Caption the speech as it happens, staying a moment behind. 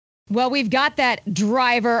Well, we've got that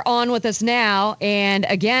driver on with us now. And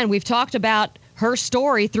again, we've talked about her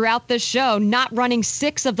story throughout this show, not running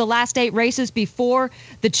 6 of the last 8 races before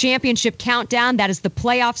the championship countdown. That is the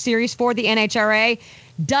playoff series for the NHRA.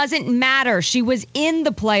 Doesn't matter. She was in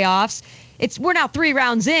the playoffs. We're now 3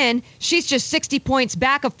 rounds in. She's just 60 points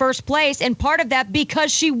back of first place, and part of that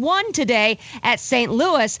because she won today at St.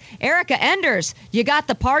 Louis. Erica Enders, you got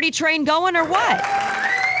the party train going or what?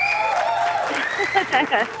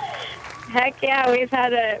 Heck yeah, we've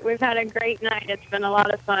had a great night. It's been a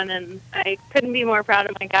lot of fun, and I couldn't be more proud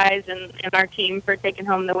of my guys and our team for taking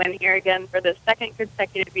home the win here again for the second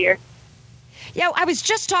consecutive year. Yeah, I was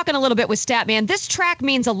just talking a little bit with Statman. This track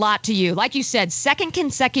means a lot to you. Like you said, second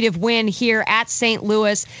consecutive win here at St.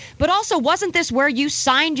 Louis. But also, wasn't this where you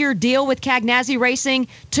signed your deal with Cagnazzi Racing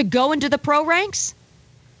to go into the pro ranks?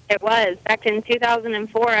 It was. Back in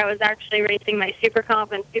 2004, I was actually racing my Super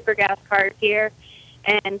Comp and Super Gas cars here.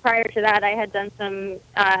 And prior to that, I had done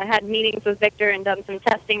had meetings with Victor and done some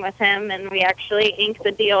testing with him. And we actually inked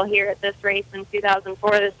the deal here at this race in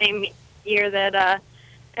 2004, the same year that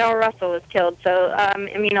Al Russell was killed. So,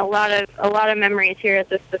 I mean, a lot of memories here at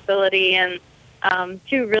this facility, and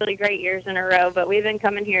 2 really great years in a row. But we've been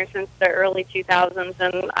coming here since the early 2000s,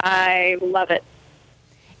 and I love it.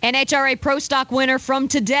 NHRA Pro Stock winner from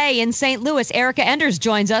today in St. Louis, Erica Enders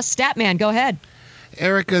joins us. Statman, go ahead.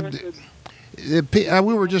 Erica,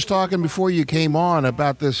 we were just talking before you came on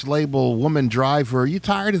about this label woman driver. Are you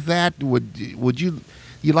tired of that? Would you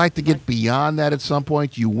like to get beyond that at some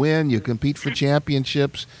point? You win, you compete for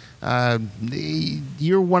championships.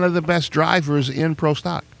 You're one of the best drivers in pro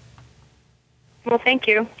stock. Well, thank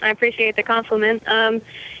you. I appreciate the compliment.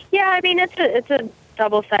 Yeah, I mean, it's a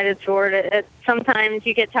double-sided sword. Sometimes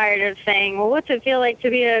you get tired of saying, well, what's it feel like to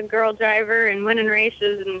be a girl driver and winning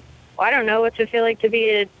races? And well, I don't know what's it feel like to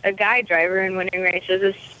be a guy driver and winning races.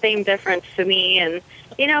 It's the same difference to me. And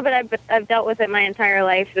but I've dealt with it my entire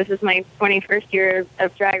life. This is my 21st year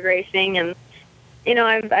of drag racing, and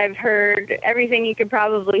I've heard everything you could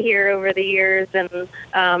probably hear over the years. And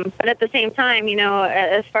but at the same time,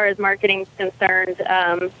 as far as marketing is concerned,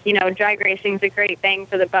 drag racing is a great bang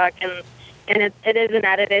for the buck, and it is an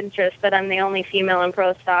added interest that I'm the only female in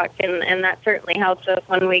pro stock, and that certainly helps us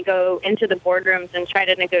when we go into the boardrooms and try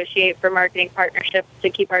to negotiate for marketing partnerships to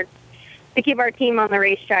keep our team on the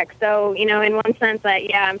racetrack. So, in one sense,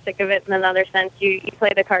 I'm sick of it. In another sense, you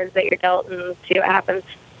play the cards that you're dealt and see what happens.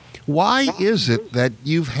 Why is it that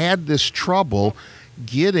you've had this trouble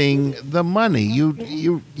getting the money?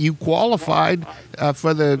 You qualified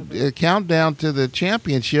for the countdown to the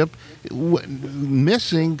championship,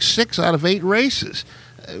 missing 6 out of 8 races.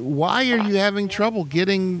 Why are you having trouble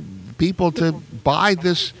getting people to buy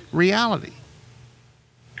this reality?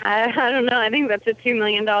 I don't know. I think that's a $2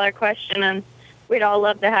 million question, and we'd all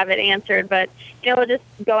love to have it answered. But, we'll just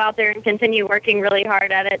go out there and continue working really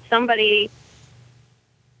hard at it.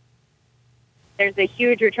 There's a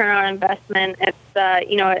huge return on investment. It's,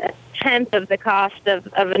 a tenth of the cost of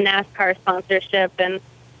a NASCAR sponsorship. And,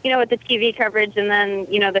 with the TV coverage and then,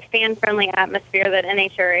 the fan-friendly atmosphere that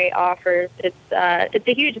NHRA offers, it's a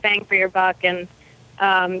huge bang for your buck. And,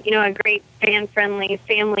 a great fan-friendly,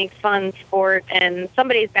 family-fun sport, and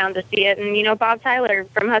somebody's bound to see it. And, Bob Tyler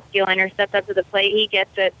from Husky Liner stepped up to the plate. He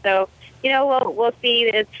gets it. So, we'll see.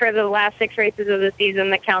 It's for the last 6 races of the season,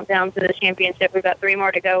 the countdown to the championship. We've got 3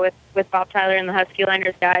 more to go with Bob Tyler and the Husky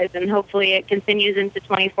Liners guys, and hopefully it continues into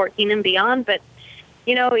 2014 and beyond. But,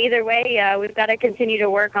 either way, we've got to continue to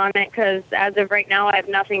work on it, because as of right now, I have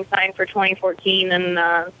nothing signed for 2014, and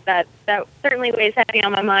that certainly weighs heavy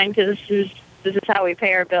on my mind, because this is how we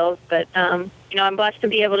pay our bills. But, I'm blessed to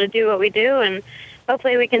be able to do what we do, and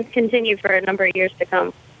hopefully we can continue for a number of years to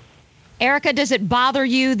come. Erica, does it bother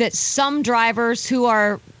you that some drivers who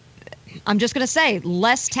are, I'm just going to say,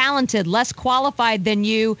 less talented, less qualified than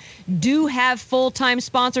you, do have full-time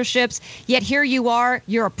sponsorships, yet here you are,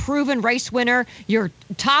 you're a proven race winner, you're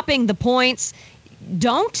topping the points,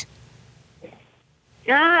 don't?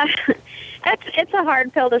 It's a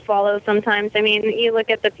hard pill to swallow sometimes. I mean, you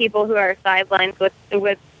look at the people who are sidelines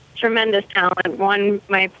with tremendous talent. One,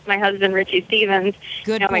 my husband, Richie Stevens,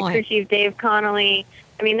 Good point. My crew chief, Dave Connolly.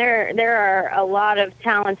 I mean, there are a lot of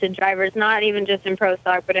talented drivers, not even just in pro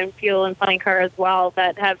stock, but in fuel and funny car as well,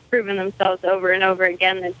 that have proven themselves over and over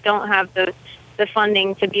again, that don't have the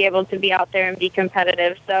funding to be able to be out there and be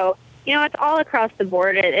competitive. So, it's all across the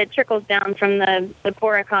board. It trickles down from the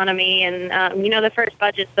poor economy, and, the first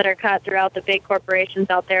budgets that are cut throughout the big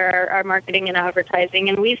corporations out there are marketing and advertising,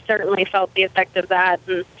 and we've certainly felt the effect of that.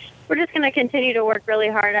 And we're just going to continue to work really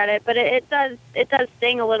hard at it, but it does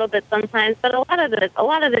sting a little bit sometimes. But a lot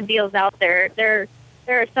of the deals out there, they're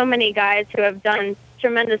there are so many guys who have done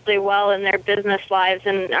tremendously well in their business lives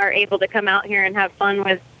and are able to come out here and have fun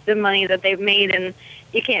with the money that they've made. And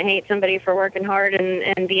you can't hate somebody for working hard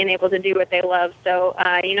and being able to do what they love. So,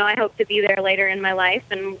 I hope to be there later in my life,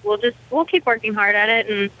 and we'll keep working hard at it.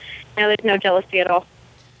 And there's no jealousy at all.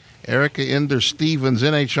 Erica Ender-Stevens,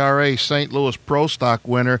 NHRA St. Louis Pro Stock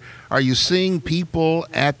winner. Are you seeing people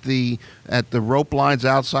at the rope lines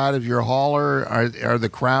outside of your hauler? Are the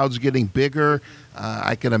crowds getting bigger?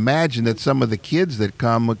 I can imagine that some of the kids that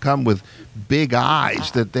come with big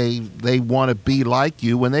eyes, that they want to be like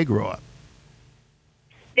you when they grow up.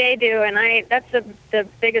 They do, and that's the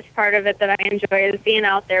biggest part of it that I enjoy, is being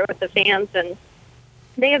out there with the fans. And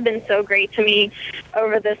they have been so great to me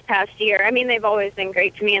over this past year. I mean, they've always been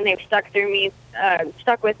great to me, and they've stuck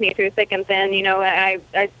with me through thick and thin. I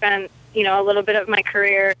spent, a little bit of my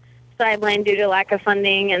career sidelined due to lack of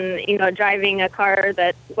funding and, driving a car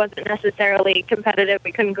that wasn't necessarily competitive.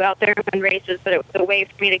 We couldn't go out there and win races, but it was a way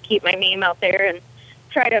for me to keep my name out there and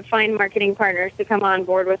try to find marketing partners to come on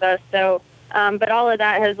board with us. So, but all of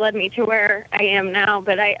that has led me to where I am now.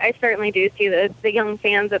 But I certainly do see the young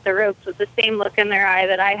fans at the ropes with the same look in their eye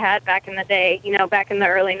that I had back in the day, back in the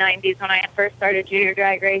early 90s when I first started junior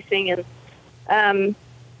drag racing. And,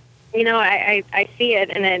 I see it,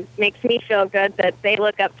 and it makes me feel good that they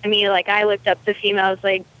look up to me like I looked up to females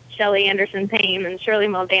like Shelly Anderson-Payne and Shirley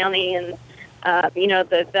Muldowney and,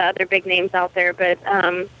 the other big names out there. But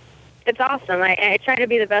it's awesome. I try to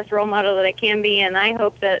be the best role model that I can be, and I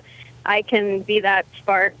hope that I can be that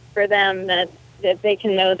spark for them, that they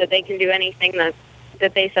can know that they can do anything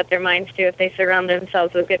that they set their minds to if they surround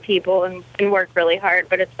themselves with good people and work really hard.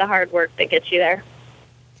 But it's the hard work that gets you there.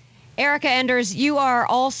 Erica Enders, you are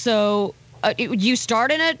also you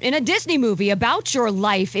starred in a Disney movie about your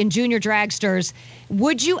life in junior dragsters.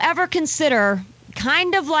 Would you ever consider,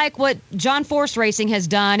 kind of like what John Force Racing has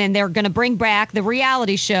done, and they're going to bring back the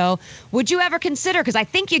reality show, would you ever consider, because I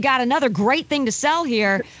think you got another great thing to sell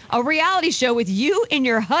here, a reality show with you and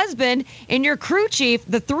your husband and your crew chief,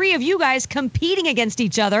 the three of you guys competing against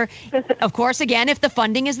each other, of course, again, if the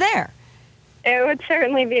funding is there? It would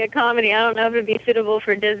certainly be a comedy. I don't know if it would be suitable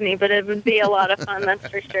for Disney, but it would be a lot of fun, that's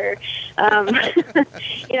for sure.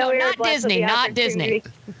 No, not Disney, not Disney.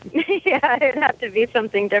 Yeah, it'd have to be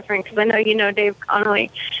something different, because I know you know Dave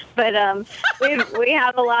Connolly. But we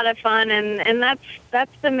have a lot of fun, and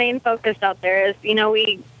that's the main focus out there is,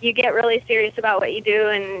 you get really serious about what you do,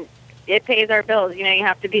 and it pays our bills. You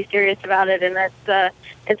have to be serious about it, and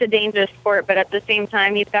it's a dangerous sport, but at the same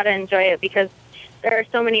time, you've got to enjoy it, because there are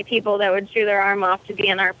so many people that would chew their arm off to be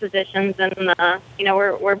in our positions, and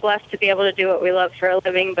we're blessed to be able to do what we love for a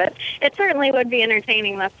living. But it certainly would be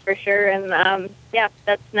entertaining, that's for sure. And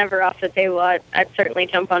that's never off the table. I'd certainly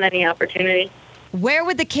jump on any opportunity. Where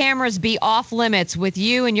would the cameras be off limits with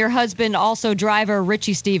you and your husband, also driver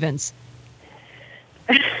Richie Stevens?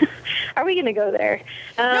 Are we going to go there?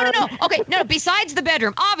 No. Okay, no, besides the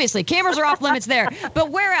bedroom. Obviously, cameras are off limits there. But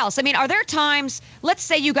where else? I mean, are there times, let's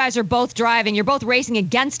say you guys are both driving, you're both racing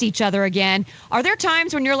against each other again. Are there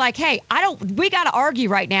times when you're like, hey, we got to argue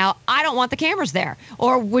right now. I don't want the cameras there.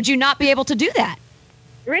 Or would you not be able to do that?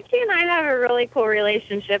 Richie and I have a really cool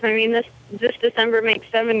relationship. I mean, this December makes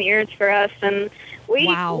 7 years for us, and we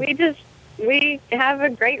have a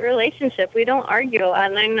great relationship. We don't argue a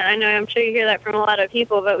lot, and I know I'm sure you hear that from a lot of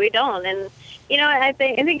people, but we don't. And I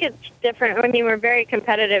think it's different. I mean, we're very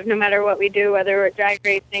competitive no matter what we do, whether we're drag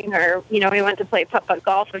racing or we went to play putt-putt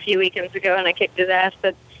golf a few weekends ago, and I kicked his ass.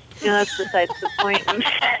 But that's besides the point. And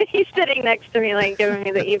he's sitting next to me, like giving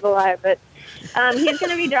me the evil eye. But he's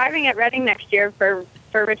going to be driving at Reading next year for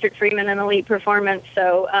Richard Freeman and Elite Performance.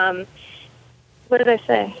 So what did I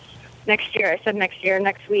say? Next year. I said next year.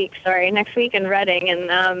 Next week. Sorry. Next week in Reading.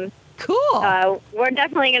 And cool. We're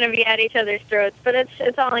definitely going to be at each other's throats, but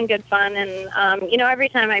it's all in good fun. And every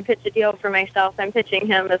time I pitch a deal for myself, I'm pitching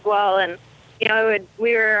him as well. And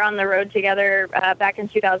we were on the road together back in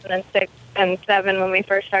 2006 and 2007 when we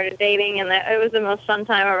first started dating, and it was the most fun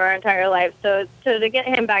time of our entire life. So to get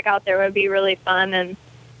him back out there would be really fun.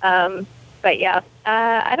 And but yeah,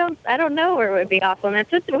 I don't know where it would be off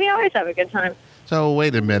limits. We always have a good time. So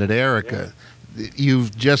wait a minute, Erica.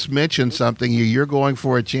 You've just mentioned something. You're going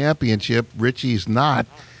for a championship. Richie's not.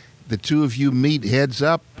 The two of you meet heads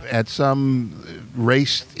up at some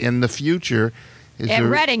race in the future. At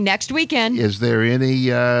Reading next weekend. Is there any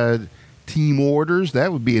team orders?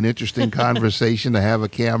 That would be an interesting conversation to have a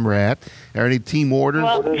camera at. Are there any team orders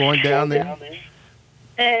going down there?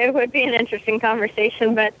 It would be an interesting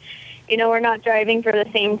conversation, but we're not driving for the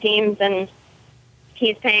same teams, and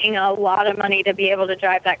he's paying a lot of money to be able to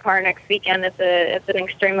drive that car next weekend. It's an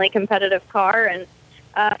extremely competitive car, and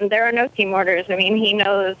there are no team orders. I mean, he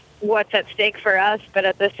knows what's at stake for us, but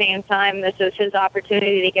at the same time, this is his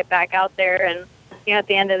opportunity to get back out there. And at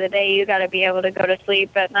the end of the day, you got to be able to go to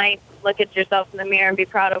sleep at night, look at yourself in the mirror, and be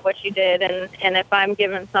proud of what you did. And if I'm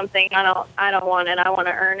given something, I don't want it. I want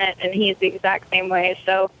to earn it. And he's the exact same way.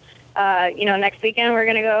 So, next weekend we're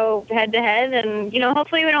going to go head to head, and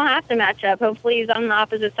hopefully we don't have to match up. Hopefully he's on the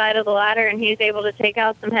opposite side of the ladder, and he's able to take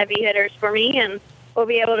out some heavy hitters for me, and we'll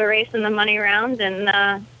be able to race in the money round, and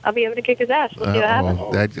I'll be able to kick his ass. We'll see what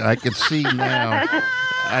happens. I could see now.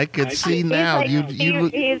 I could see now.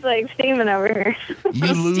 He's like steaming over here.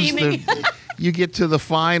 You get to the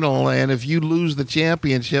final, and if you lose the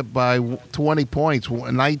championship by 20 points,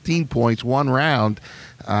 19 points, one round,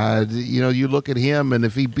 you look at him, and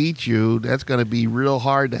if he beats you, that's going to be real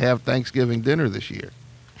hard to have Thanksgiving dinner this year.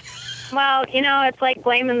 Well, it's like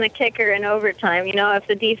blaming the kicker in overtime. If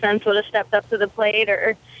the defense would have stepped up to the plate,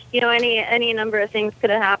 or any number of things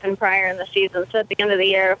could have happened prior in the season. So at the end of the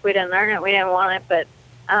year, if we didn't earn it, we didn't want it. But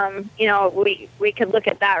we could look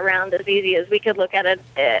at that round as easy as we could look at it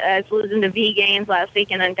as losing to V Gaines last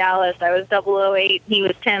weekend in Dallas. I was 008, he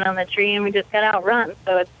was 10 on the tree, and we just got outrun.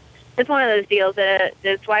 So it's one of those deals that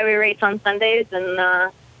it's why we race on Sundays, and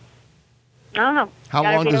I don't know. How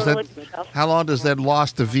long does that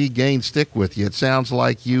loss to V Gaines stick with you? It sounds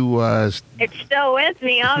like you. It's still with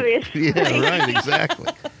me, obviously. Yeah, right,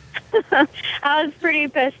 exactly. I was pretty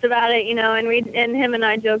pissed about it, and him and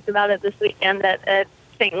I joked about it this weekend at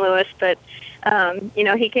St. Louis, but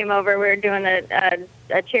he came over. We were doing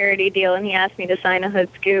a charity deal, and he asked me to sign a Hood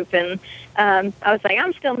Scoop, and I was like,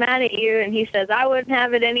 I'm still mad at you, and he says, I wouldn't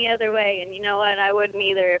have it any other way, and you know what, I wouldn't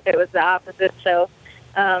either if it was the opposite. So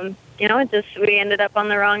we ended up on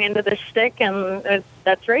the wrong end of the stick, and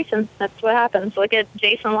that's racing. That's what happens. Look at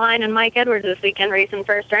Jason Line and Mike Edwards this weekend racing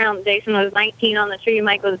first round. Jason was 19 on the tree,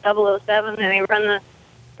 Mike was 007, and they run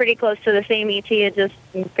pretty close to the same ET. It just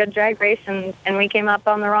good drag race, and we came up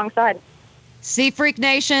on the wrong side. See, Freak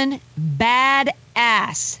Nation, bad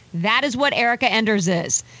ass. That is what Erica Enders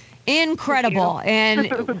is. Incredible.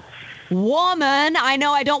 And woman, I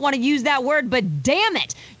know I don't want to use that word, but damn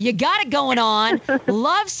it, you got it going on.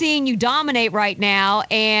 Love seeing you dominate right now.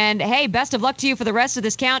 And hey, best of luck to you for the rest of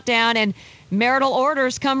this countdown, and marital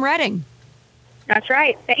orders come Reading. That's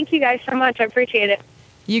right. Thank you guys so much. I appreciate it.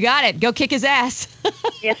 You got it. Go kick his ass.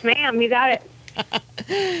 Yes, ma'am. You got it.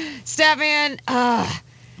 Stefan,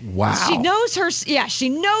 wow. She knows her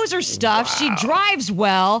stuff. Wow. She drives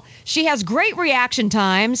well. She has great reaction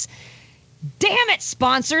times. Damn it,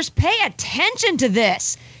 sponsors, pay attention to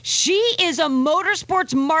this. She is a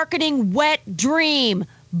motorsports marketing wet dream.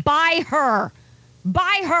 Buy her.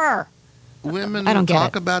 Buy her. Women I don't get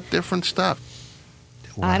talk it. about different stuff.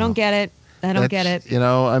 Wow. I don't get it. I don't get it.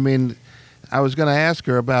 I was going to ask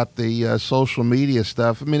her about the social media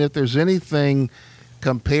stuff. I mean, if there's anything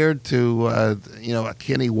compared to, a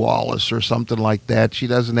Kenny Wallace or something like that, she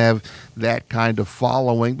doesn't have that kind of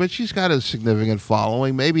following, but she's got a significant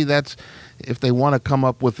following. Maybe that's, if they want to come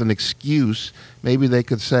up with an excuse, maybe they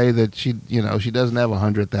could say that she doesn't have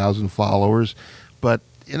 100,000 followers, but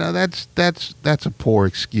that's a poor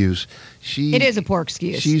excuse. It is a poor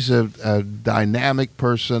excuse. She's a dynamic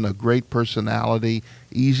person, a great personality,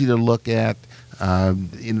 easy to look at,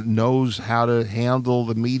 knows how to handle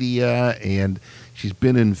the media, and she's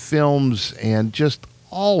been in films, and just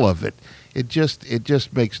all of it. It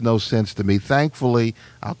just makes no sense to me. Thankfully,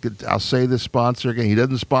 I'll say this sponsor again. He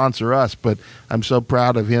doesn't sponsor us, but I'm so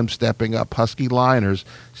proud of him stepping up. Husky Liners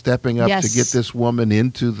stepping up to get this woman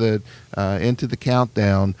into the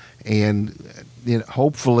countdown, and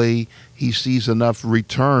hopefully he sees enough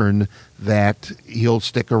return that he'll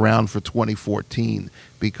stick around for 2014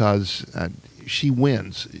 because she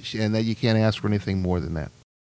wins, and that you can't ask for anything more than that.